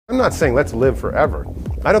I'm not saying let's live forever.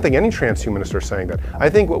 I don't think any transhumanists are saying that. I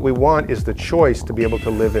think what we want is the choice to be able to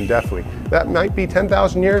live indefinitely. That might be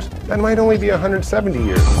 10,000 years, that might only be 170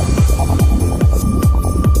 years.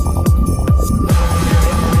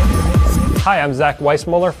 Hi, I'm Zach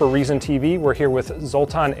Weissmueller for Reason TV. We're here with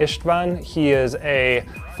Zoltan Istvan. He is a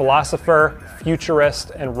philosopher,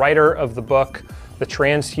 futurist, and writer of the book, The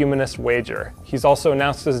Transhumanist Wager. He's also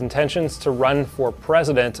announced his intentions to run for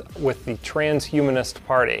president with the Transhumanist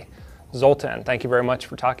Party. Zoltan, thank you very much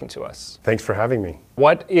for talking to us. Thanks for having me.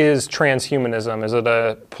 What is transhumanism? Is it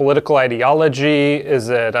a political ideology? Is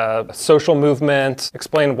it a social movement?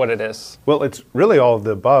 Explain what it is. Well, it's really all of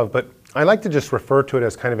the above, but I like to just refer to it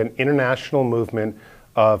as kind of an international movement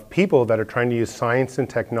of people that are trying to use science and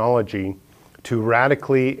technology to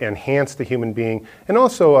radically enhance the human being and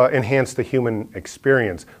also enhance the human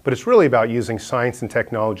experience. But it's really about using science and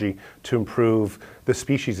technology to improve the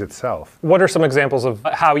species itself. What are some examples of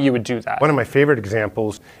how you would do that? One of my favorite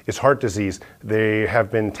examples is heart disease. They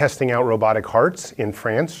have been testing out robotic hearts in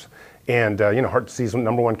France, and heart disease is the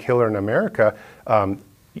 #1 killer in America.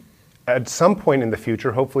 At some point in the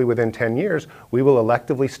future, hopefully within 10 years, we will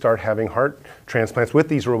electively start having heart transplants with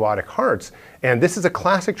these robotic hearts. And this is a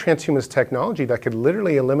classic transhumanist technology that could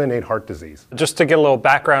literally eliminate heart disease. Just to get a little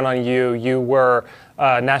background on you, you were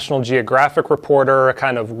a National Geographic reporter, a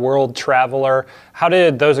kind of world traveler. How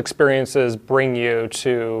did those experiences bring you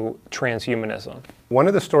to transhumanism? One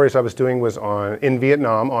of the stories I was doing was in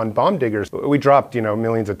Vietnam on bomb diggers. We dropped,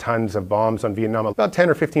 millions of tons of bombs on Vietnam. About 10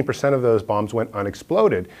 or 15% of those bombs went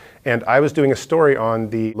unexploded. And I was doing a story on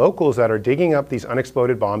the locals that are digging up these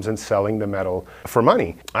unexploded bombs and selling the metal for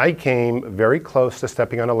money. I came very close to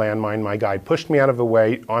stepping on a landmine. My guide pushed me out of the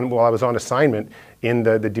way while I was on assignment in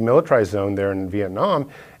the demilitarized zone there in Vietnam.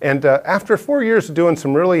 And after 4 years of doing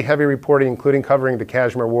some really heavy reporting, including covering the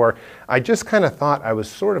Kashmir War, I just kind of thought I was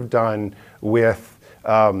sort of done with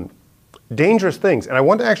dangerous things, and I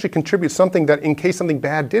want to actually contribute something that, in case something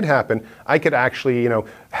bad did happen, I could actually,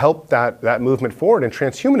 help that movement forward. And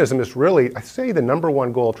transhumanism is really, I say, the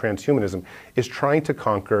 #1 goal of transhumanism is trying to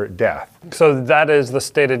conquer death. So that is the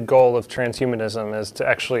stated goal of transhumanism, is to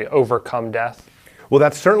actually overcome death? Well,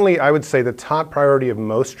 that's certainly, I would say, the top priority of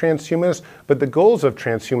most transhumanists, but the goals of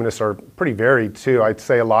transhumanists are pretty varied too. I'd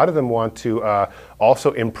say a lot of them want to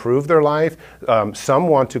also improve their life. Some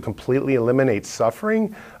want to completely eliminate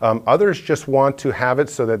suffering. Others just want to have it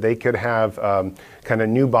so that they could have kind of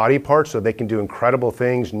new body parts so they can do incredible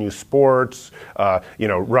things, new sports,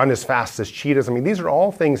 run as fast as cheetahs. I mean, these are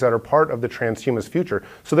all things that are part of the transhumanist future.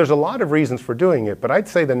 So there's a lot of reasons for doing it, but I'd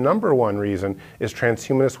say the #1 reason is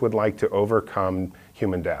transhumanists would like to overcome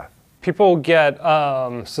human death. People get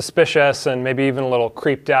suspicious and maybe even a little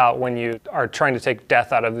creeped out when you are trying to take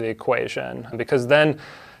death out of the equation, because then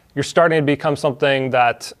you're starting to become something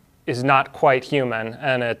that is not quite human,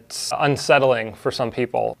 and it's unsettling for some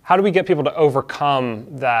people. How do we get people to overcome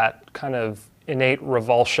that kind of innate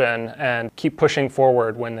revulsion and keep pushing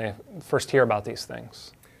forward when they first hear about these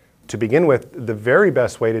things? To begin with, the very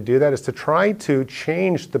best way to do that is to try to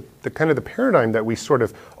change the kind of the paradigm that we sort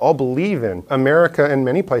of all believe in. America and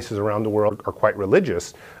many places around the world are quite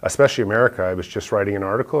religious, especially America. I was just writing an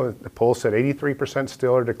article, the poll said 83%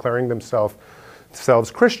 still are declaring themselves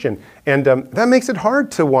Christian. And that makes it hard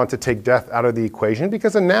to want to take death out of the equation,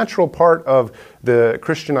 because a natural part of the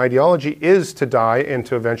Christian ideology is to die and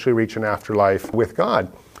to eventually reach an afterlife with God.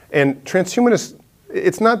 And transhumanists,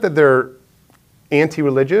 it's not that they're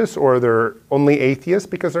anti-religious or they're only atheists,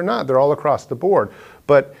 because they're not. They're all across the board.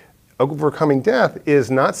 But overcoming death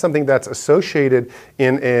is not something that's associated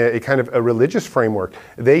in a kind of a religious framework.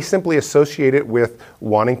 They simply associate it with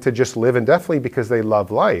wanting to just live indefinitely because they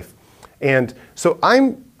love life. And so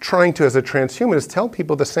I'm trying to, as a transhumanist, tell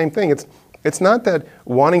people the same thing. It's not that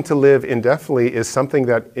wanting to live indefinitely is something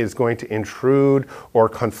that is going to intrude or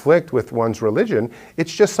conflict with one's religion.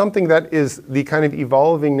 It's just something that is the kind of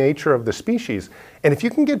evolving nature of the species. And if you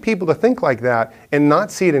can get people to think like that and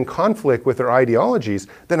not see it in conflict with their ideologies,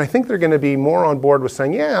 then I think they're going to be more on board with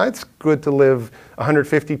saying, yeah, it's good to live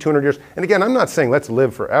 150, 200 years. And again, I'm not saying let's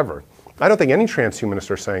live forever. I don't think any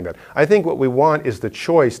transhumanists are saying that. I think what we want is the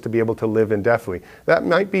choice to be able to live indefinitely. That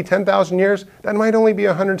might be 10,000 years, that might only be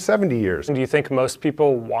 170 years. Do you think most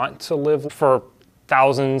people want to live for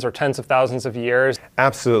thousands or tens of thousands of years?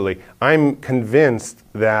 Absolutely. I'm convinced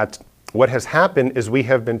that what has happened is we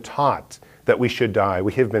have been taught that we should die.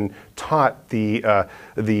 We have been taught the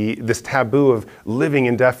this taboo of living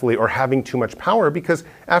indefinitely or having too much power, because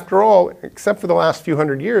after all, except for the last few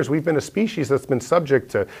hundred years, we've been a species that's been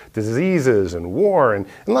subject to diseases and war and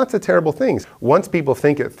lots of terrible things. Once people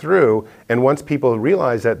think it through, and once people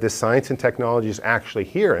realize that this science and technology is actually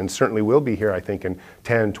here, and certainly will be here, I think, in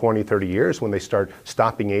 10, 20, 30 years when they start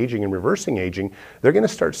stopping aging and reversing aging, they're going to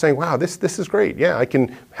start saying, wow, this is great. Yeah, I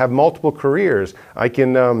can have multiple careers. I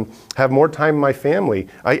can have more time in my family.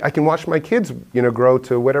 I can watch my kids, grow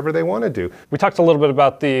to whatever they want to do. We talked a little bit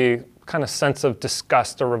about the kind of sense of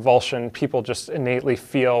disgust or revulsion people just innately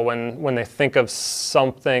feel when they think of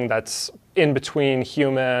something that's in between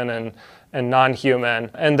human and non-human.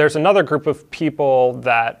 And there's another group of people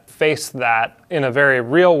that face that in a very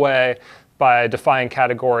real way by defying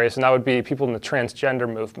categories, and that would be people in the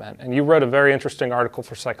transgender movement. And you wrote a very interesting article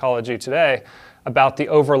for Psychology Today about the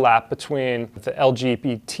overlap between the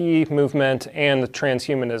LGBT movement and the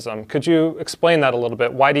transhumanism. Could you explain that a little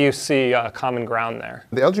bit? Why do you see common ground there?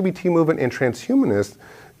 The LGBT movement and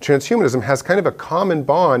transhumanism has kind of a common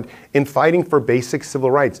bond in fighting for basic civil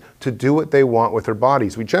rights, to do what they want with their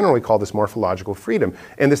bodies. We generally call this morphological freedom.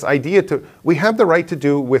 And this idea we have the right to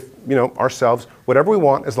do with ourselves whatever we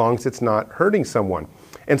want as long as it's not hurting someone.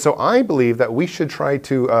 And so I believe that we should try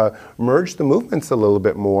to merge the movements a little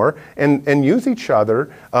bit more and use each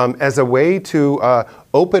other as a way to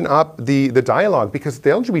open up the dialogue, because the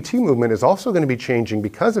LGBT movement is also going to be changing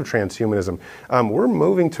because of transhumanism. We're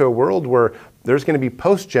moving to a world where there's going to be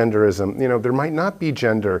post-genderism. There might not be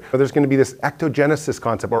gender. There's going to be this ectogenesis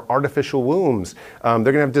concept, or artificial wombs. They're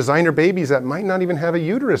going to have designer babies that might not even have a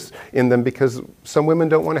uterus in them because some women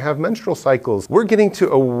don't want to have menstrual cycles. We're getting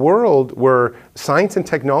to a world where science and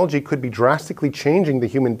technology could be drastically changing the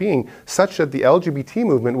human being, such that the LGBT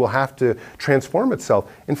movement will have to transform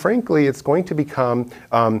itself. And frankly, it's going to become,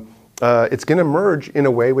 it's going to merge in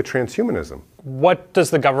a way with transhumanism. What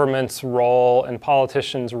does the government's role and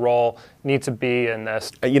politicians' role need to be in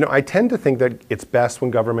this? I tend to think that it's best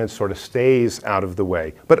when government sort of stays out of the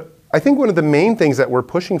way. But I think one of the main things that we're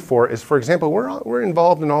pushing for is, for example, we're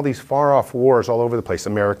involved in all these far-off wars all over the place.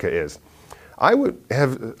 America is. I would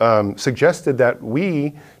have suggested that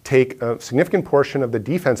we take a significant portion of the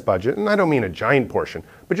defense budget, and I don't mean a giant portion,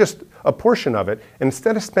 but just a portion of it, and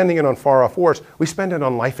instead of spending it on far-off wars, we spend it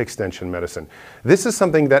on life extension medicine. This is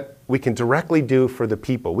something that we can directly do for the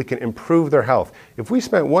people. We can improve their health. If we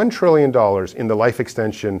spent $1 trillion in the life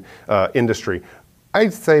extension industry,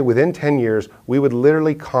 I'd say within 10 years, we would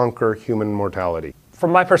literally conquer human mortality.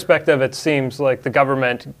 From my perspective, it seems like the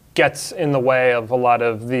government gets in the way of a lot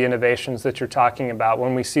of the innovations that you're talking about.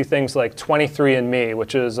 When we see things like 23andMe,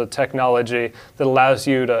 which is a technology that allows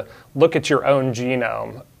you to look at your own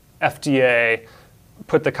genome, FDA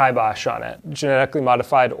put the kibosh on it. Genetically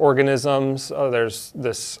modified organisms, there's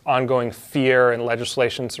this ongoing fear and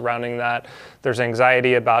legislation surrounding that. There's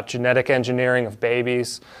anxiety about genetic engineering of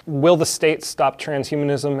babies. Will the state stop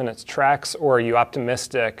transhumanism in its tracks, or are you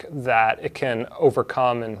optimistic that it can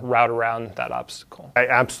overcome and route around that obstacle? I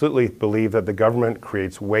absolutely believe that the government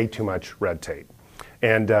creates way too much red tape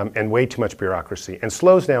and way too much bureaucracy and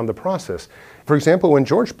slows down the process. For example, when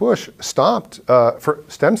George Bush stopped for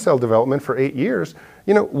stem cell development for 8 years,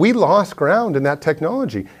 we lost ground in that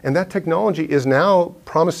technology, and that technology is now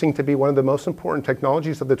promising to be one of the most important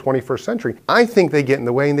technologies of the 21st century. I think they get in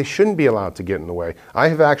the way, and they shouldn't be allowed to get in the way. I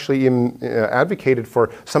have actually advocated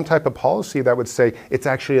for some type of policy that would say it's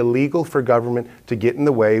actually illegal for government to get in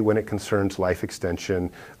the way when it concerns life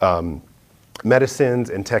extension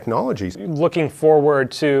medicines and technologies. Looking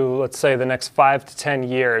forward to, let's say, the next 5 to 10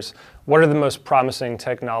 years, what are the most promising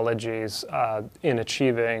technologies in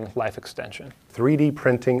achieving life extension? 3D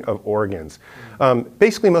printing of organs.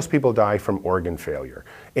 Basically, most people die from organ failure.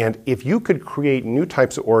 And if you could create new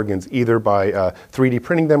types of organs, either by 3D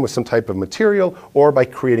printing them with some type of material, or by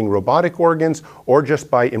creating robotic organs, or just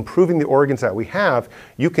by improving the organs that we have,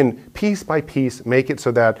 you can piece by piece make it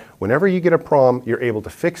so that whenever you get a problem, you're able to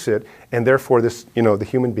fix it, and therefore this, the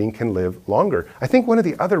human being can live longer. I think one of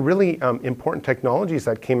the other really important technologies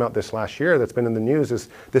that came out this last year that's been in the news is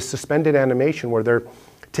this suspended animation, where they're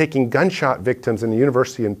taking gunshot victims in the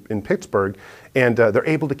university in Pittsburgh, and they're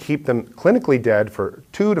able to keep them clinically dead for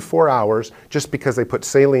 2 to 4 hours just because they put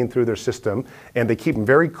saline through their system, and they keep them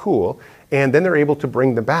very cool, and then they're able to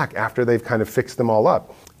bring them back after they've kind of fixed them all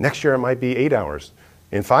up. Next year it might be 8 hours.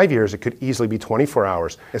 In 5 years, it could easily be 24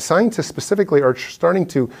 hours. And scientists specifically are starting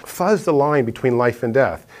to fuzz the line between life and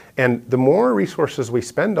death. And the more resources we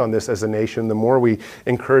spend on this as a nation, the more we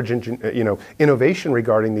encourage innovation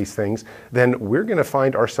regarding these things, then we're going to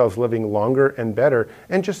find ourselves living longer and better,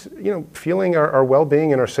 and just feeling our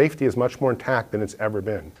well-being and our safety is much more intact than it's ever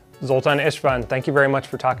been. Zoltan Istvan, thank you very much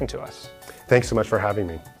for talking to us. Thanks so much for having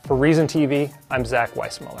me. For Reason TV, I'm Zach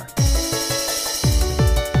Weissmueller.